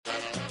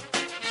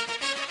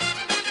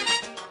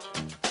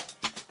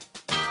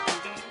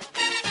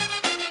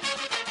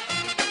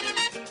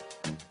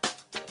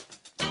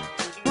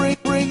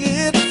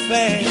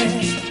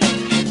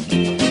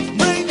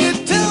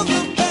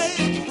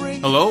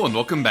and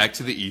welcome back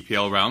to the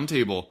EPL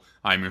Roundtable.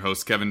 I'm your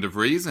host, Kevin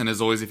DeVries, and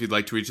as always, if you'd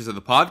like to reach us at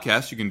the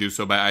podcast, you can do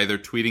so by either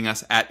tweeting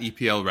us at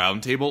EPL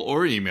Roundtable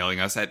or emailing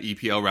us at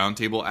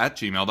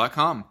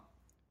eplroundtable@gmail.com.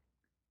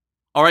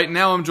 All right,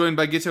 now I'm joined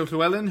by Gito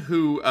Llewellyn,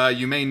 who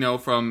you may know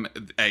from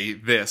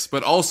this,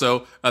 but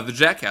also the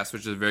Jackcast,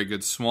 which is a very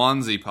good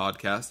Swansea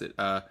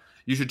podcast.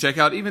 You should check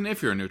out, even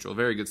if you're a neutral.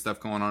 Very good stuff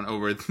going on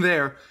over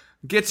there.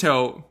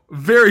 Gito,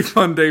 very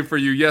fun day for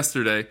you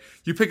yesterday.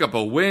 You pick up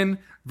a win,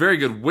 very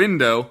good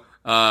window,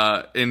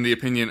 in the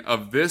opinion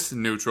of this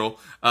neutral.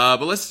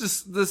 But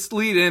let's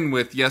lead in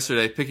with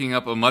yesterday picking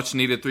up a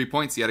much-needed 3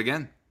 points yet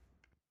again.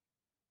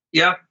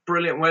 Yeah,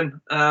 brilliant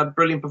win,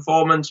 brilliant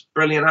performance,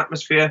 brilliant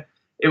atmosphere.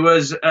 It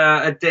was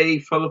a day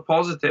full of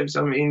positives.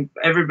 I mean,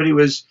 everybody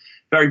was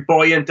very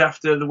buoyant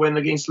after the win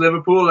against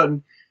Liverpool,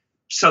 and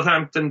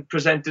Southampton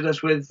presented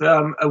us with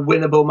a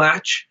winnable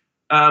match.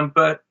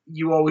 But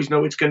you always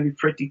know it's going to be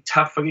pretty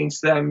tough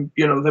against them.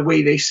 You know, the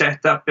way they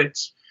set up,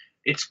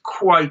 it's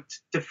quite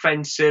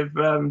defensive.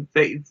 You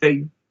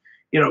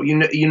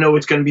know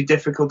it's going to be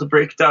difficult to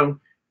break down.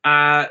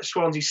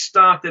 Swansea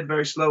started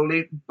very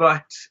slowly,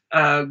 but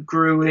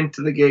grew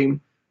into the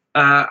game.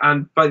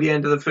 And by the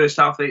end of the first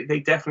half, they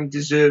definitely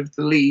deserved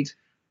the lead.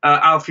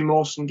 Alfie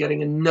Mawson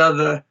getting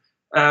another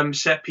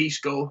set-piece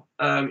goal.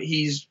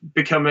 He's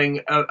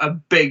becoming a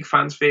big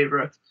fan's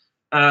favourite,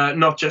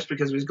 not just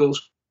because of his goal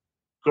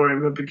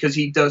scoring, but because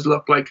he does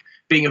look like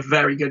being a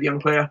very good young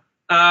player.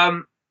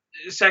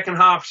 Second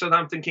half,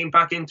 Southampton came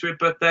back into it,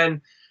 but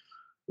then,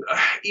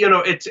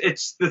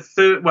 it's the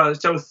third. Well,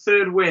 it's our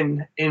third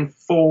win in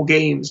 4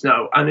 games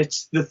now, and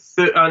it's the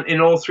third. And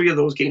in all 3 of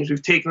those games,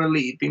 we've taken the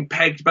lead, been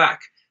pegged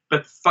back,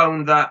 but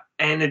found that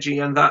energy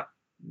and that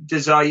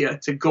desire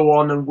to go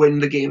on and win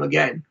the game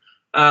again,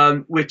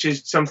 which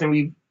is something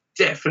we've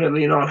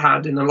definitely not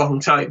had in a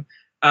long time.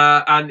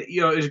 And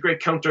it was a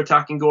great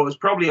counter-attacking goal. It's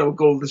probably our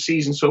goal of the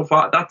season so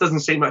far. That doesn't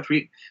say much.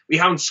 We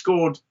haven't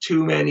scored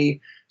too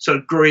many sort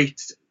of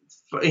great,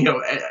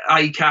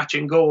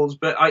 eye-catching goals,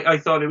 but I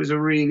thought it was a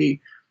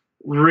really,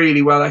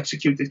 really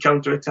well-executed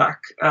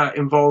counter-attack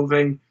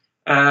involving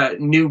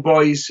new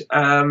boys,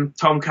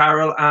 Tom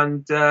Carroll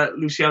and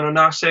Luciano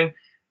Narsing,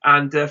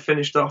 and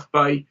finished off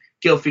by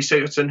Gylfi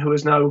Sigurdsson, who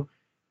has now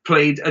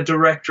played a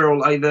direct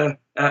role, either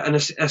an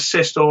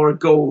assist or a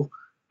goal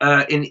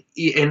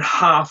in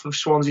half of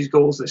Swansea's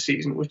goals this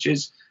season, which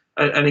is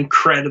an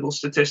incredible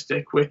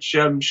statistic, which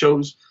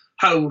shows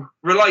how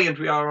reliant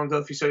we are on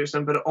Gylfi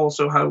Sigurdsson, but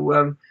also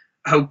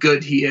how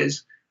good he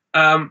is.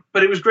 But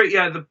it was great.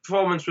 Yeah, the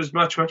performance was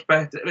much, much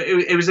better.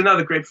 It was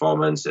another great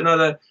performance,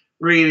 another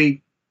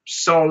really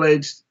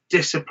solid,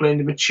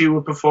 disciplined,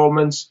 mature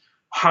performance,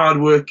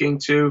 hard-working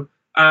too.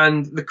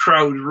 And the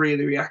crowd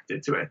really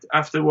reacted to it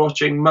after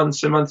watching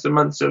months and months and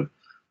months of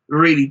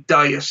really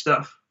dire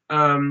stuff.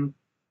 To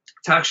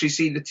actually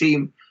see the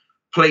team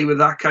play with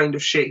that kind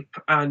of shape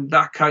and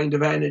that kind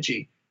of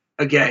energy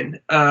again,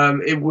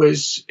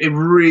 it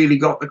really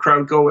got the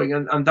crowd going,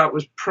 and that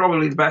was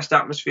probably the best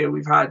atmosphere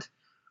we've had.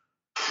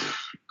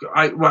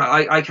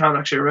 I can't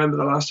actually remember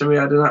the last time we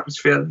had an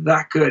atmosphere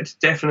that good.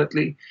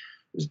 Definitely,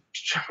 it was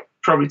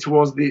probably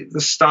towards the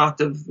start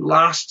of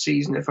last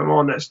season, if I'm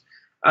honest.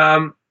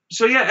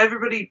 So yeah,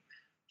 everybody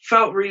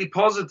felt really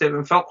positive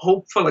and felt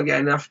hopeful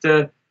again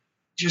after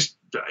just,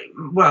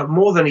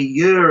 more than a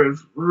year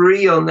of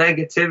real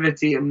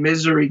negativity and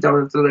misery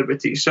down at the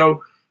Liberty.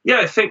 So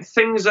yeah, I think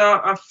things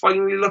are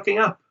finally looking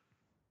up.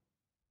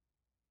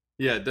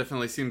 Yeah, it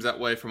definitely seems that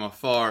way from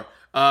afar.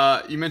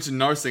 You mentioned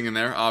Narsing in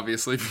there,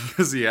 obviously,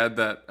 because he had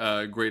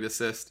that great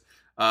assist.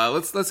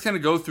 Let's kind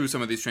of go through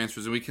some of these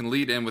transfers, and we can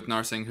lead in with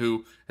Narsing,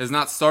 who has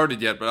not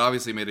started yet, but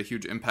obviously made a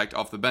huge impact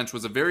off the bench,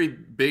 was a very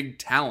big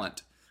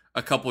talent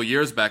a couple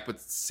years back,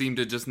 but seemed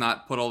to just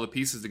not put all the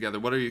pieces together.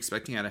 What are you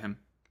expecting out of him?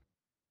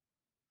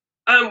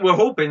 We're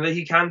hoping that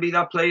he can be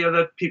that player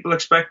that people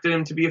expected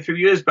him to be a few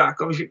years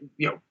back. Obviously,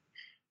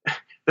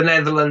 the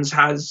Netherlands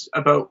has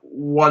about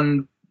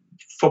one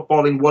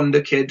footballing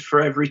wonder kid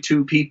for every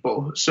 2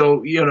 people.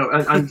 So,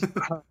 and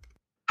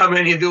how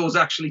many of those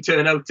actually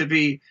turn out to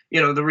be,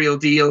 the real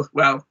deal?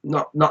 Well,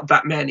 not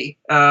that many.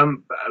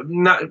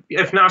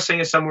 If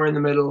Narsing is somewhere in the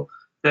middle,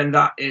 then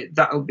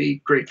that'll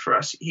be great for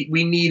us.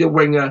 We need a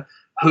winger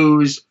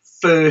whose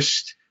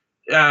first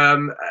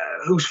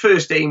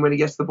aim when he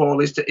gets the ball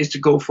is to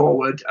go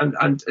forward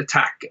and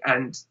attack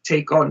and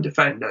take on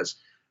defenders.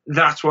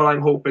 That's what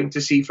I'm hoping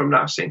to see from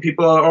Narsing.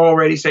 People are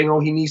already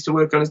saying, he needs to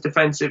work on his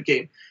defensive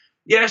game.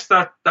 Yes,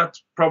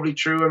 that's probably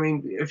true. I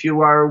mean, if you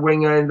are a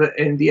winger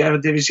in the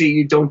Eredivisie,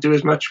 you don't do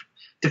as much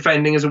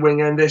defending as a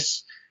winger in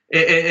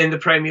the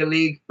Premier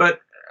League. But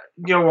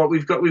you know what?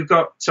 We've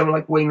got someone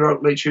like Wayne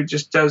Routledge who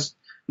just does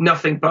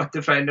nothing but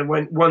defend, and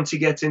once he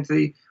gets into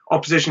the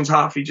opposition's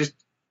half, he just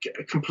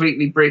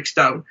completely breaks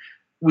down.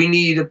 We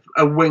need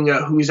a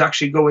winger who is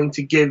actually going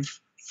to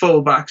give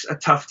fullbacks a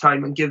tough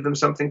time and give them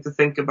something to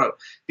think about.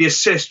 The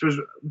assist was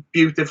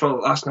beautiful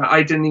last night.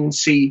 I didn't even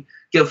see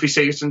Gylfi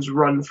Sigurdsson's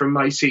run from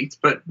my seat,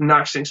 but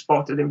Narsing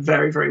spotted him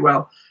very, very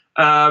well.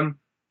 And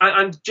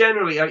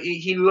generally,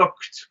 he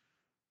looked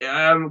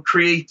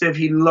creative.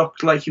 He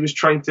looked like he was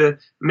trying to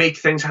make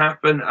things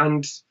happen,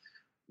 and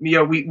we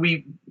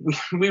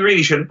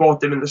really should have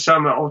bought him in the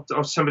summer,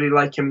 or somebody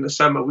like him in the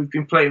summer. We've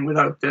been playing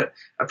without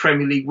a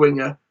Premier League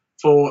winger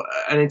for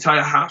an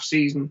entire half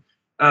season.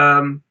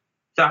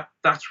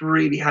 That's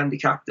really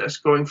handicapped us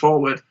going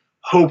forward.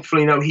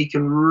 Hopefully now he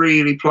can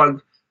really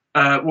plug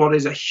what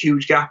is a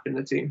huge gap in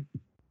the team.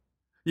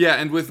 Yeah,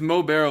 and with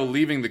Mo Barrow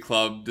leaving the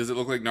club, does it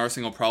look like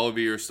Narsing will probably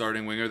be your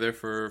starting winger there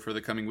for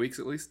the coming weeks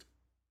at least?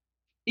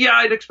 Yeah,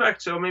 I'd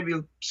expect so. Maybe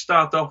he'll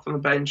start off on the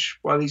bench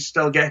while he's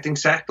still getting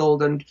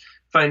settled and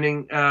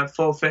finding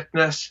full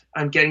fitness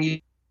and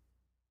getting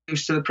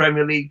used to the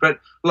Premier League. But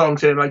long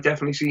term, I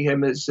definitely see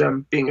him as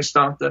being a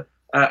starter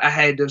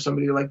ahead of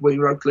somebody like Wayne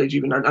Routledge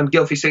even. And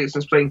Gylfi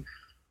Sigurdsson's playing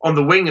on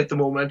the wing at the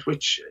moment,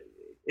 which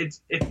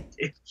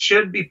it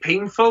should be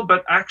painful.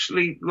 But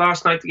actually,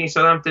 last night against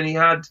Southampton, he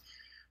had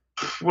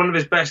one of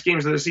his best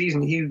games of the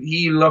season.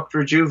 He looked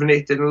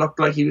rejuvenated and looked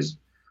like he was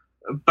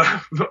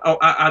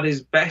at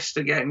his best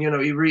again. He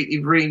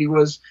really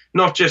was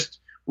not just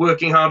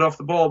working hard off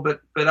the ball,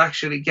 but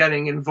actually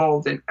getting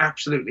involved in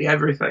absolutely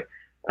everything.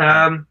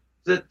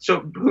 So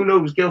who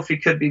knows?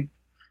 Gylfi could be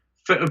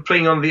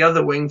playing on the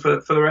other wing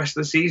for the rest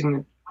of the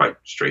season, quite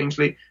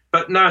strangely.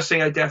 But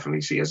Narsing I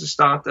definitely see as a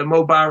starter.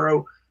 Mo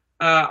Barrow,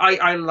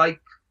 I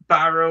like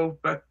Barrow,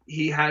 but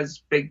he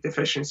has big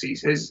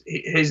deficiencies.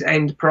 His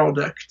end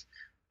product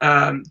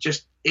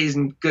just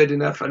isn't good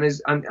enough,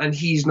 and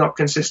he's not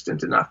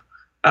consistent enough.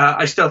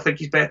 I still think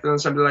he's better than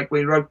somebody like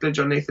Wayne Routledge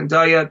or Nathan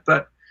Dyer,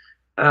 but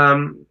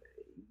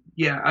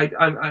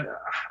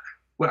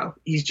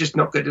he's just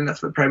not good enough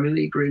for the Premier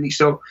League, really.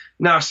 So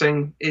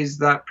Narsing is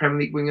that Premier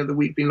League winger that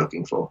we've been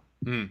looking for.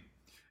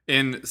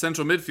 In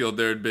central midfield,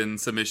 there had been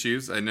some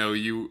issues. I know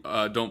you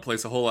don't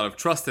place a whole lot of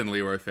trust in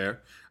Leroy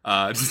Fair,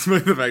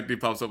 despite the fact he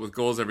pops up with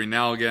goals every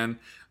now and again.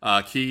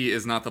 Key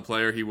is not the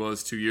player he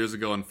was 2 years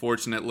ago,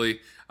 unfortunately.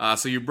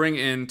 So you bring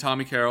in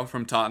Tommy Carroll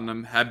from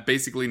Tottenham, had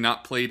basically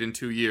not played in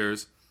 2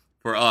 years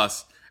for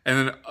us. And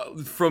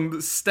then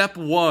from step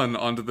one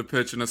onto the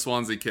pitch in a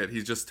Swansea kit,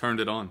 he's just turned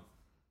it on.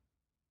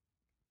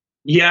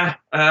 Yeah,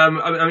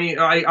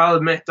 I'll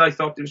admit I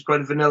thought it was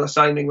quite a vanilla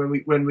signing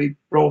when we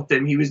brought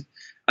him. He was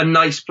a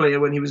nice player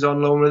when he was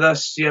on loan with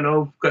us.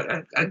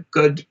 A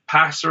good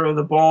passer of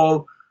the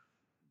ball,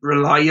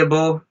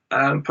 reliable,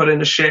 put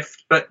in a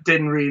shift, but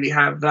didn't really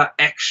have that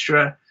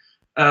extra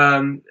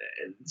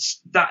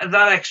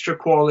that extra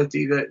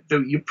quality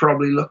that you're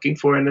probably looking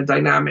for in a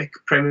dynamic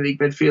Premier League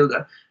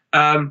midfielder.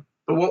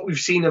 But what we've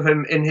seen of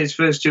him in his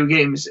first 2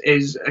 games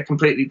is a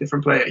completely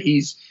different player.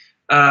 He's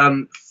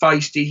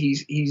feisty.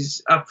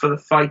 He's up for the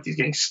fight. He's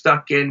getting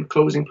stuck in,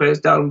 closing players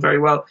down very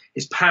well.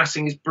 His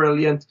passing is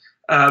brilliant,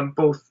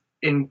 both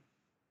in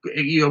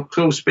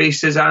close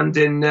spaces and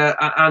in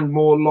and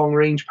more long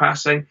range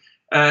passing.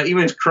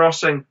 Even his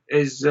crossing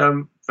is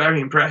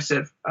very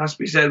impressive, has to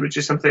be said, which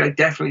is something I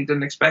definitely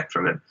didn't expect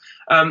from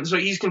him. So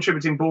he's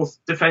contributing both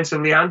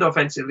defensively and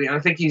offensively, and I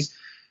think he's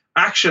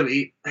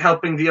actually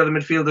helping the other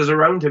midfielders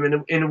around him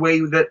in a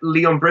way that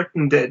Leon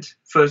Britton did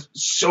for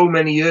so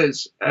many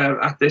years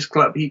at this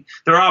club.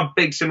 There are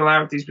big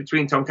similarities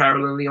between Tom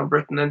Carroll and Leon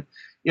Britton, and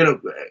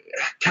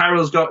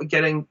Carroll's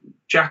getting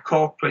Jack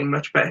Cork playing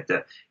much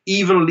better.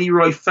 Even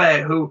Leroy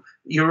Fair, who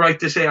you're right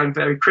to say I'm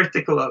very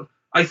critical of.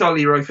 I thought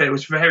Leroy Fair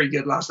was very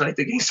good last night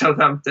against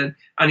Southampton,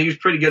 and he was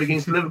pretty good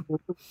against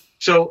Liverpool.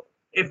 So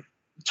if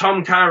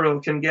Tom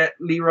Carroll can get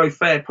Leroy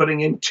Fair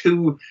putting in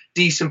 2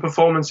 decent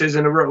performances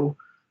in a row,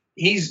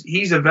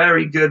 he's a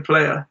very good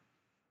player.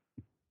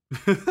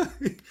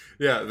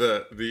 Yeah,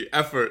 the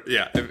effort.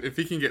 Yeah, if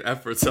he can get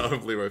efforts out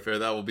of Leroy Fair,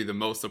 that will be the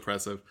most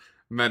impressive.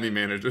 Many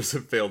managers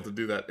have failed to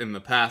do that in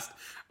the past.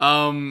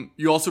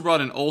 You also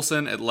brought in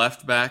Olsen at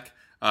left back,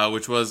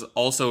 which was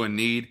also a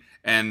need.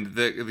 And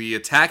the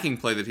attacking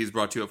play that he's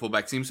brought to you at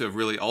fullback seems to have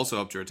really also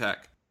helped your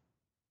attack.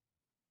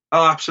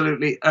 Oh,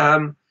 absolutely.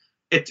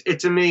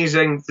 It's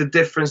amazing the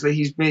difference that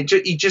he's made.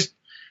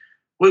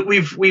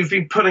 We've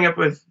been putting up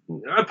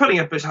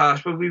is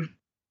harsh, but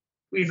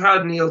we've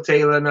had Neil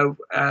Taylor now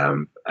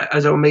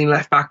as our main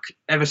left back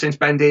ever since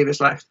Ben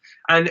Davies left,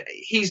 and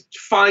he's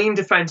fine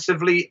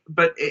defensively,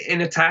 but in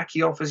attack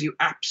he offers you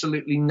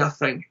absolutely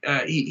nothing.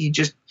 He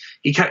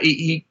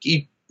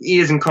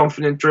isn't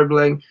confident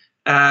dribbling.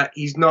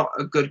 He's not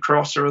a good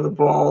crosser of the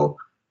ball.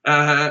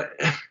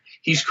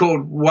 He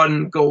scored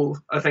 1 goal,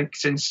 I think,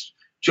 since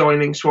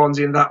joining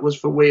Swansea, and that was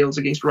for Wales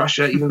against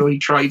Russia, even though he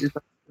tried to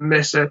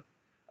miss it.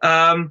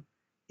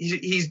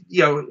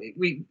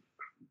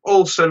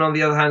 Olsen, on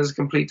the other hand, is a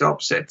complete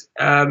opposite.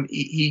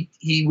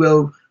 He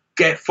will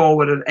get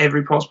forward at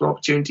every possible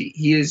opportunity.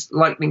 He is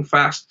lightning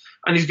fast,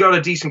 and he's got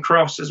a decent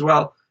cross as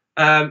well.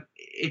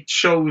 It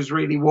shows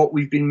really what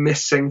we've been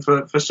missing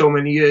for so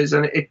many years,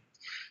 and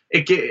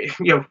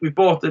we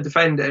bought the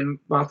defender in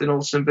Martin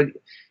Olsen, but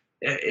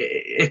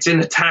it's in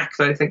attack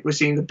that I think we're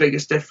seeing the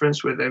biggest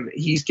difference with him.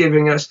 He's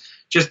giving us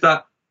just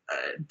that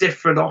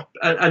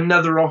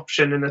another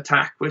option in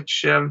attack,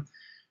 which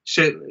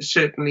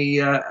certainly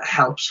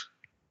helps.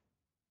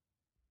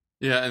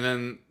 Yeah, and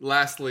then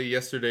lastly,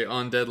 yesterday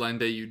on deadline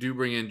day, you do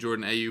bring in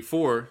Jordan Ayew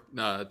for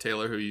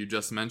Taylor, who you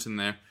just mentioned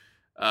there.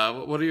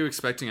 What are you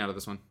expecting out of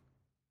this one?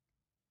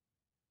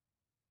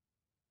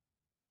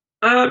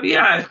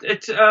 Yeah,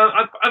 it's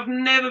I've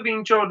never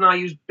been Jordan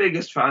Ayew's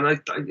biggest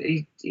fan.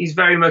 He's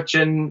very much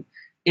an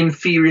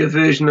inferior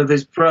version of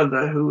his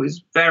brother, who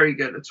is very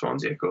good at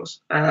Swansea, of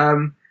course.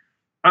 I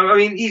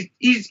mean,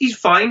 he's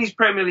fine. He's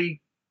Premier League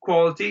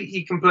quality.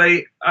 He can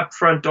play up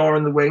front or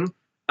in the wing.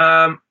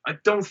 I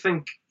don't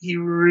think he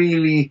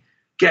really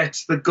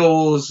gets the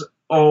goals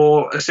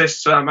or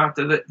assists for that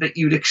matter that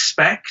you'd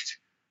expect.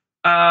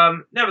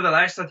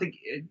 Nevertheless, I think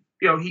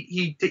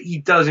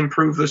he does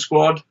improve the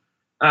squad.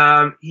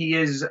 He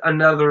is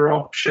another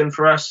option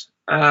for us,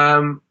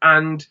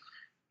 and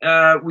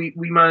we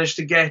managed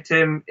to get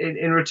him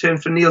in return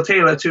for Neil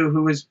Taylor too,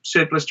 who was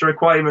surplus to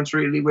requirements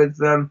really with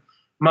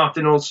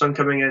Martin Olsson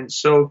coming in.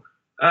 So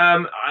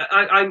I'm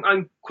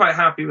quite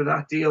happy with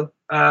that deal.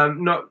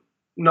 Not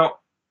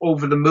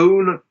over the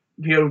moon,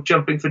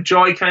 jumping for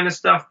joy kind of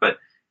stuff, but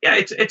yeah,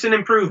 it's an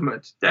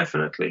improvement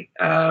definitely.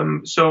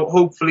 So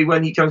hopefully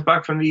when he comes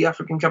back from the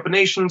African Cup of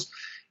Nations,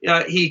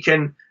 he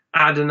can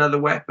add another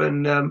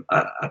weapon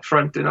up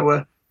front in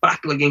our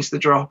battle against the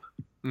drop.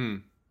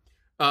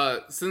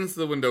 Since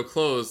the window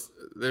closed,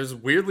 there's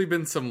weirdly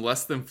been some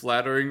less than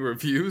flattering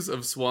reviews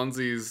of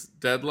Swansea's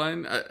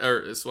deadline,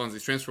 or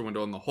Swansea's transfer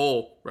window on the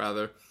whole,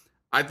 rather.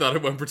 I thought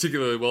it went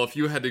particularly well. If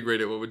you had to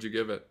grade it, what would you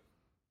give it?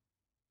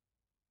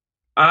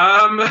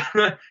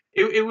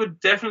 It would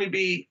definitely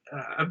be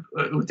a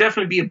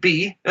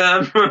B.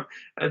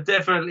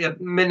 Definitely a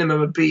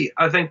minimum of B.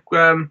 I think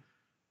there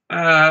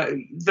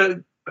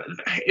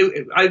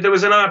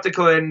was an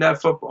article in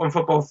on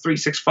Football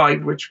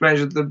 365 which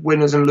measured the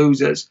winners and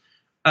losers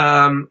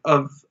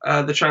of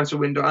the transfer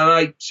window, and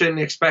I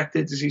certainly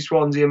expected to see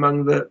Swansea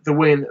among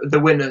the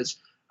winners,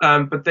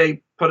 but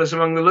they put us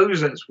among the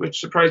losers, which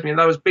surprised me. And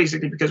that was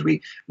basically because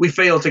we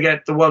failed to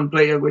get the one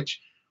player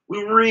which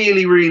we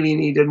really, really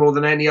needed more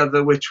than any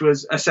other, which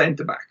was a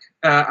centre back.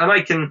 And I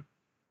can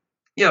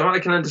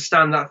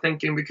understand that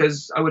thinking,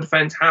 because our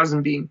defence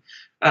hasn't been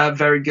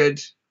very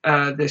good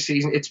this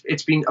season.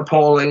 It's been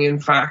appalling, in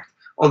fact,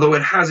 although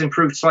it has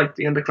improved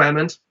slightly under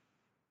Clement.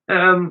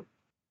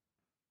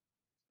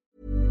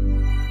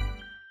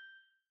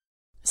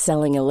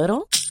 Selling a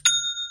little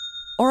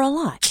or a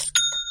lot?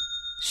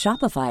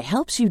 Shopify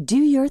helps you do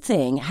your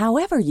thing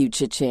however you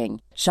cha-ching.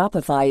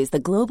 Shopify is the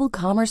global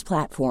commerce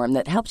platform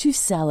that helps you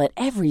sell at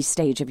every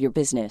stage of your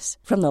business.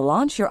 From the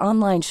launch your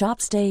online shop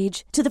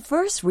stage to the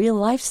first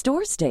real-life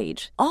store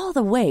stage, all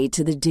the way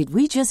to the did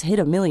we just hit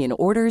a million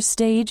orders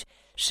stage.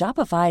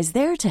 Shopify is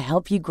there to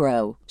help you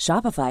grow.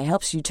 Shopify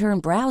helps you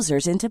turn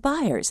browsers into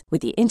buyers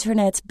with the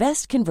internet's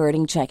best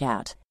converting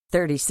checkout.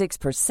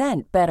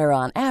 36% better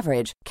on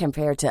average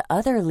compared to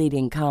other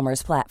leading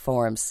commerce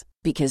platforms.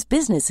 Because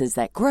businesses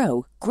that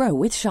grow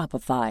with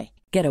Shopify.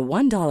 Get a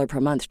 $1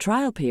 per month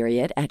trial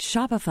period at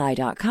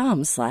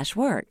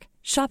shopify.com/work.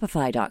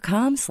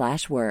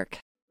 Shopify.com/work.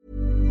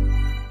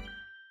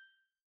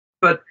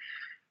 But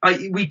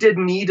we did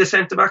need a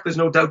centre-back, there's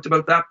no doubt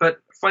about that,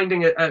 but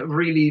finding a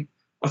really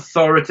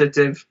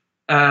authoritative,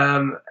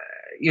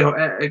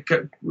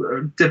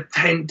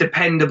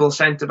 dependable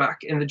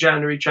centre-back in the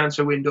January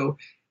transfer window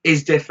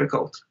is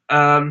difficult.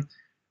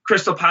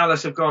 Crystal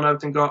Palace have gone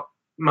out and got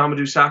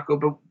Mamadou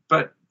Sakho,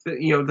 but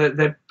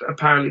they're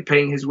apparently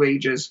paying his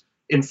wages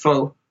in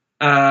full,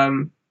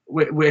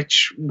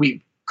 which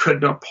we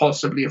could not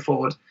possibly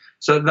afford.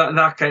 So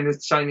that kind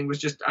of signing was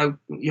just out.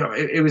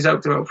 It was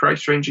out of our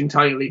price range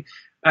entirely.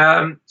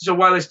 So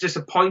while it's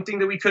disappointing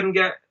that we couldn't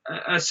get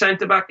a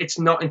centre back, it's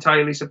not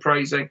entirely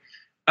surprising.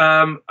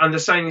 And the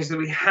signings that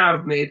we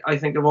have made, I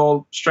think, have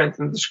all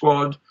strengthened the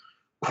squad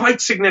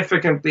quite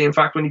significantly. In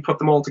fact, when you put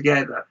them all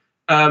together,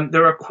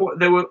 there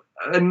were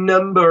a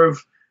number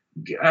of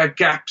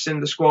gaps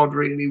in the squad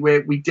really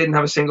where we didn't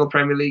have a single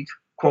Premier League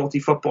quality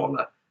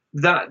footballer.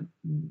 That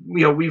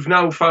we've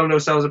now found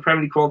ourselves a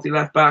Premier League quality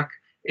left back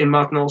in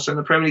Martin Olsson,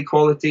 a Premier League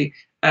quality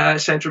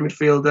central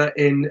midfielder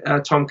in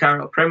Tom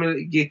Carroll, Premier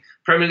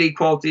League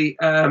quality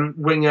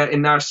winger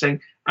in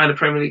Narsingh, and a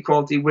Premier League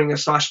quality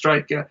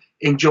winger/striker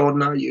in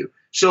Jordan Ayew.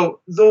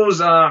 So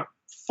those are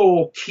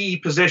four key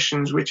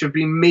positions which have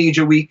been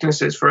major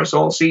weaknesses for us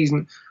all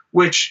season,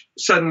 which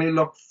suddenly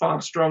look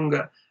far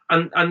stronger.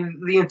 And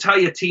the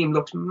entire team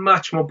looks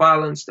much more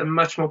balanced and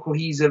much more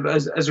cohesive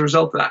as a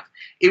result of that.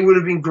 It would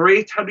have been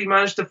great had we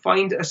managed to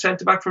find a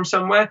centre-back from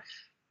somewhere,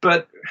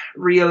 but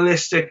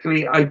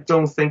realistically, I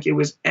don't think it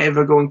was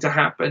ever going to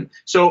happen.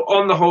 So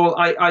on the whole,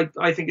 I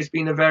think it's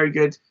been a very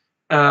good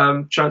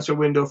transfer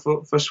window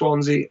for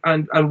Swansea,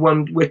 and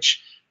one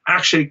which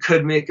actually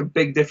could make a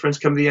big difference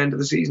come the end of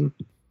the season.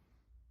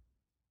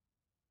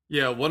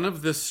 Yeah, one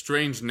of the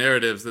strange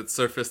narratives that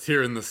surfaced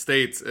here in the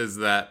States is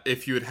that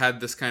if you had had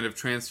this kind of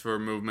transfer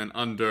movement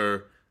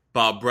under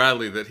Bob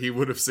Bradley, that he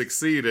would have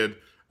succeeded.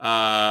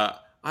 I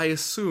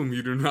assume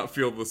you do not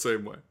feel the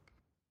same way.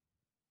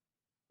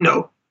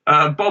 No,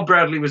 Bob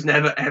Bradley was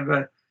never,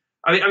 ever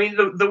I mean,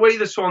 the way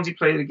the Swansea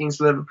played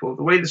against Liverpool,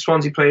 the way the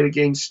Swansea played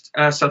against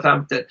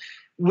Southampton,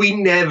 we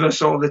never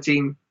saw the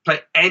team play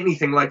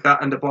anything like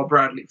that under Bob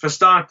Bradley. For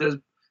starters,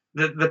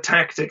 the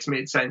tactics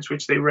made sense,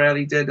 which they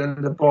rarely did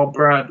under Bob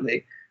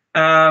Bradley.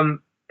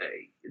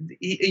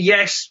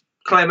 Yes,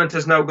 Clement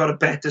has now got a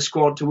better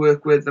squad to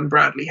work with than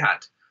Bradley had.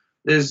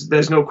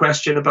 There's no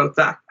question about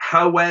that.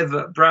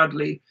 However,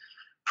 Bradley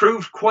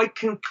proved quite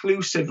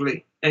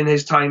conclusively in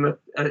his time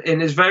in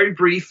his very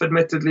brief,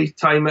 admittedly,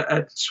 time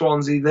at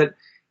Swansea that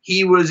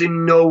he was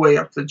in no way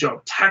up to the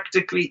job.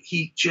 Tactically,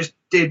 he just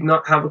did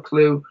not have a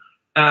clue.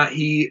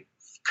 He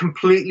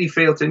completely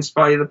failed to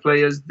inspire the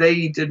players.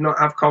 They did not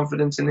have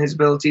confidence in his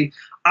ability.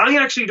 I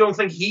actually don't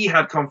think he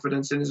had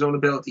confidence in his own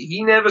ability.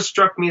 He never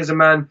struck me as a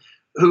man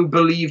who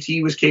believed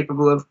he was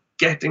capable of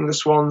getting the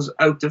Swans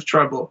out of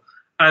trouble.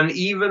 And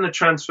even a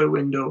transfer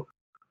window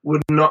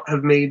would not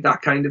have made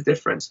that kind of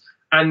difference.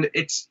 And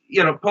it's,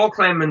 Paul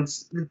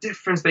Clements, the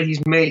difference that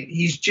he's made,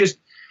 he's just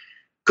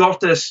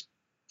got us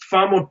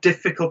far more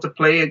difficult to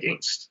play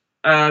against.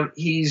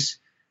 He's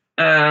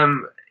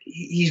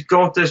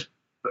got us,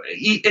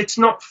 it's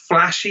not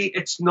flashy,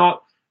 it's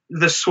not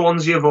the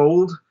Swansea of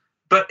old,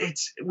 but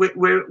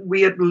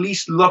we at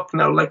least look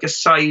now like a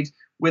side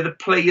where the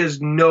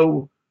players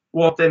know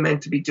what they're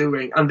meant to be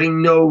doing, and they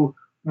know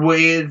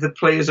where the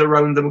players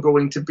around them are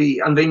going to be,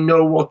 and they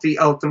know what the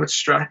ultimate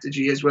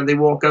strategy is when they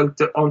walk out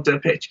onto a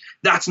pitch.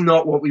 That's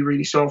not what we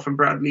really saw from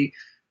Bradley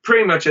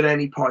pretty much at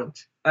any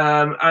point.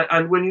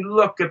 And when you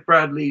look at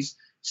Bradley's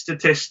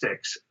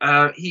statistics,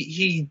 I'm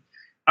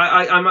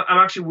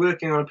actually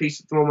working on a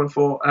piece at the moment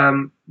for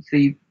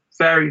the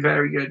very,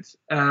 very good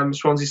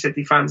Swansea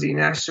City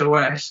fanzine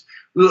SOS,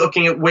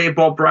 looking at where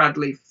Bob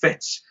Bradley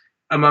fits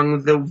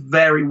among the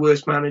very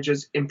worst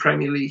managers in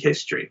Premier League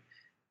history.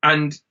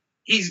 And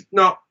he's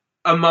not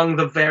among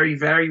the very,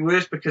 very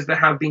worst, because there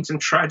have been some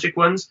tragic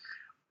ones.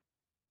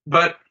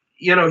 But,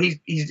 he's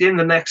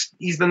the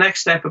next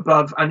step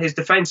above, and his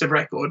defensive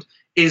record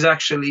is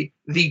actually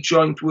the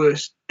joint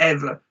worst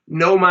ever.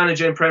 No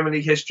manager in Premier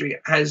League history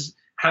has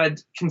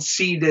had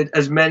conceded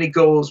as many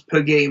goals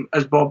per game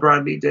as Bob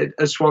Bradley did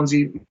as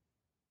Swansea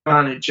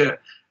manager.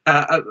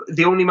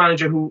 The only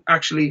manager who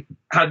actually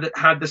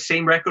had the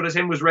same record as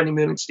him was Rennie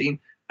Meulensteen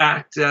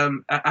at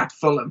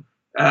Fulham.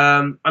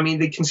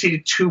 They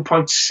conceded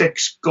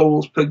 2.6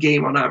 goals per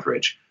game on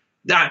average.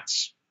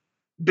 That's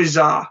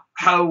bizarre.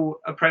 How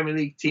a Premier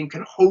League team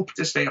can hope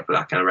to stay up with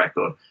that kind of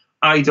record,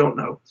 I don't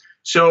know.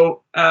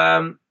 So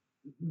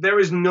there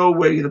is no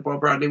way that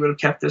Bob Bradley would have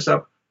kept this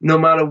up, no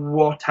matter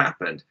what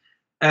happened.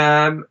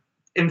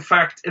 In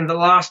fact, in the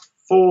last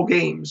 4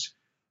 games,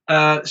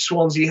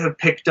 Swansea have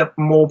picked up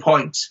more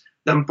points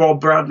than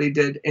Bob Bradley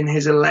did in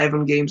his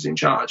 11 games in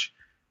charge.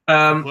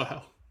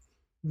 Wow.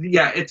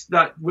 Yeah, it's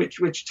that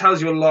which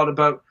tells you a lot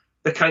about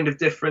the kind of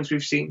difference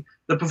we've seen.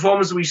 The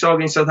performance we saw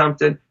against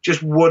Southampton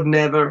just would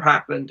never have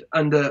happened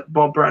under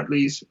Bob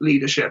Bradley's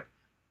leadership.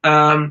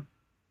 I'm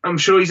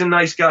sure he's a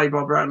nice guy,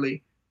 Bob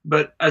Bradley,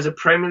 but as a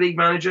Premier League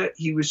manager,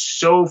 he was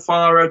so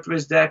far out of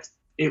his depth,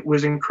 it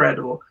was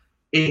incredible.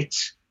 It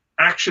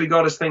actually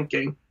got us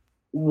thinking,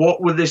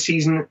 what would this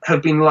season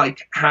have been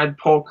like had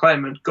Paul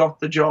Clement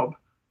got the job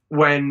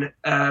when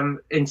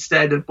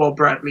instead of Bob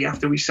Bradley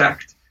after we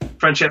sacked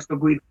Francesco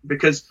Guido?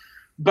 Because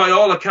by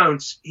all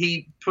accounts,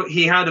 he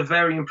had a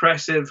very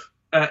impressive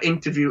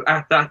interview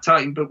at that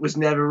time, but was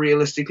never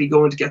realistically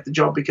going to get the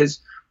job because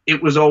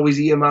it was always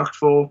earmarked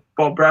for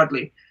Bob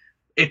Bradley.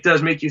 It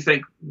does make you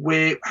think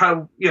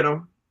how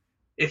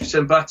ifs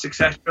and buts,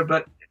 etc.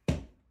 But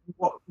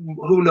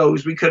who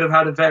knows? We could have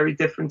had a very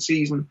different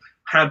season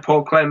had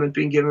Paul Clement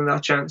been given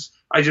that chance.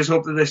 I just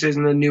hope that this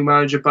isn't a new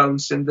manager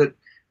bounce and that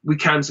we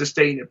can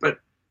sustain it. But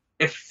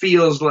it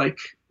feels like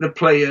the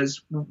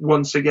players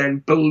once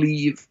again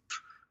believe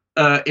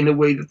in a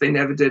way that they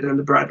never did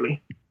under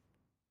Bradley.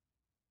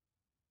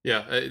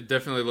 Yeah, it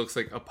definitely looks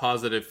like a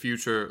positive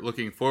future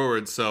looking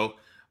forward. So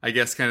I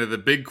guess kind of the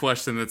big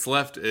question that's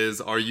left is,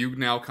 are you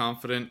now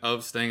confident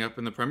of staying up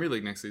in the Premier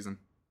League next season?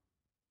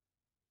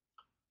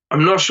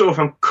 I'm not sure if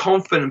I'm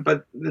confident,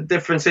 but the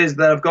difference is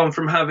that I've gone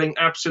from having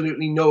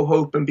absolutely no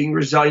hope and being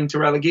resigned to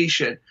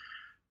relegation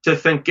to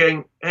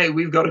thinking, hey,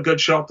 we've got a good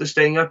shot to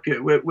staying up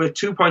here. We're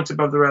 2 points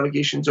above the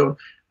relegation zone.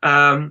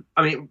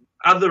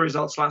 Other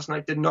results last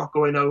night did not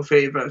go in our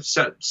favour.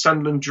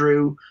 Sunderland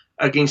drew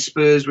against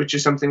Spurs, which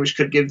is something which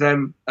could give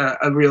them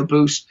a real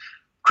boost.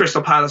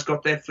 Crystal Palace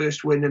got their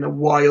first win in a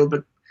while,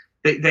 but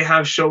they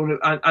have shown,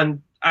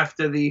 and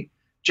after the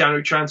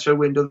January transfer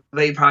window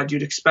they've had,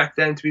 you'd expect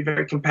them to be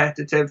very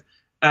competitive.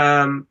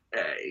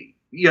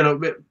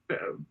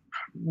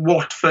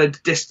 Watford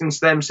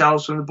distanced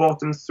themselves from the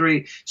bottom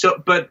 3.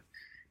 But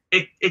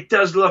it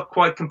does look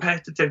quite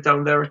competitive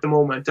down there at the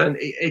moment, and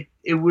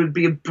it would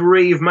be a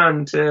brave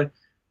man to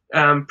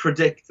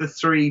predict the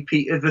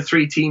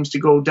three teams to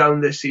go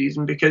down this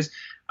season, because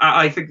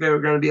I think there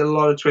are going to be a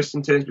lot of twists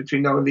and turns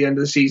between now and the end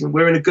of the season.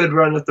 We're in a good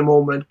run at the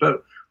moment,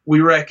 but we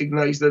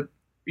recognise that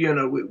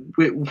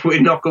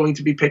we're not going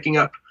to be picking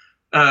up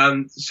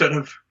sort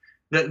of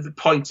the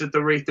points at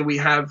the rate that we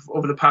have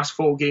over the past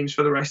 4 games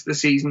for the rest of the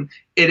season,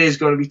 it is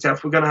going to be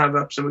tough. We're going to have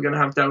ups and we're going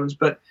to have downs,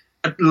 but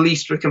at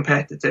least we're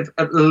competitive.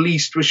 At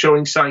least we're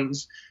showing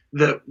signs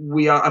that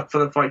we are up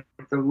for the fight,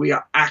 that we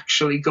are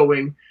actually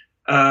going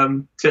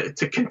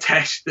to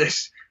contest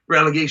this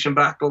relegation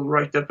battle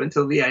right up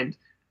until the end.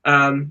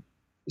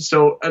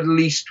 So at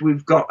least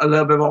we've got a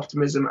little bit of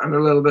optimism and a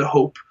little bit of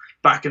hope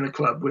back in the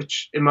club,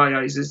 which in my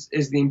eyes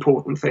is the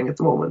important thing at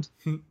the moment.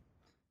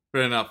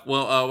 Fair enough.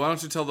 Well, why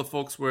don't you tell the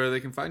folks where they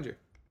can find you?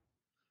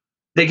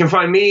 They can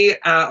find me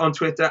on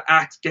Twitter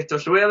at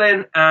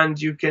 @GetDosLewelyn, and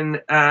you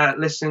can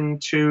listen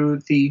to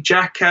the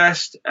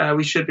Jackcast.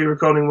 We should be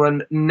recording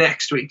one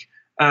next week,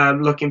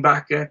 looking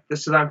back at the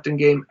Southampton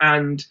game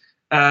and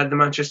the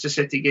Manchester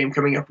City game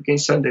coming up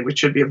against Sunday, which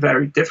should be a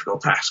very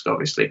difficult task,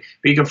 obviously.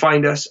 But you can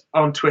find us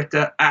on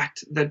Twitter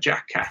at the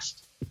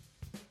Jackcast.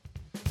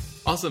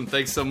 Awesome.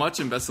 Thanks so much,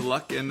 and best of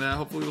luck, and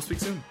hopefully we'll speak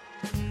soon.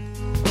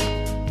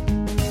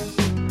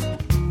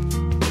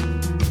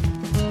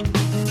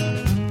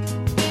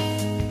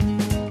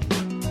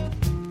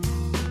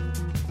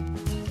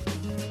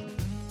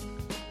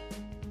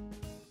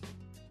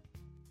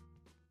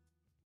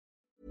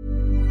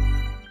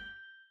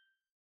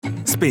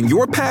 Spin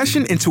your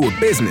passion into a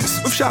business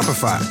with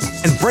Shopify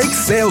and break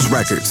sales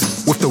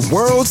records with the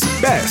world's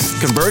best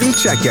converting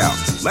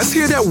checkout. Let's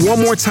hear that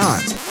one more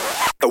time.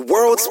 The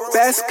world's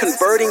best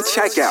converting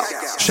checkout.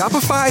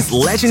 Shopify's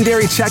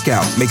legendary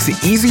checkout makes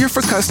it easier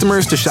for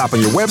customers to shop on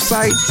your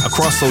website,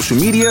 across social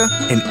media,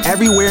 and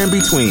everywhere in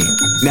between.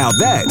 Now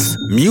that's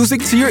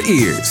music to your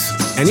ears.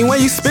 Any way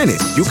you spin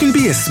it, you can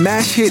be a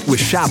smash hit with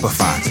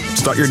Shopify.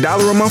 Start your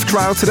 $1 a month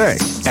trial today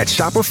at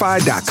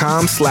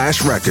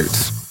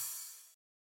shopify.com/records.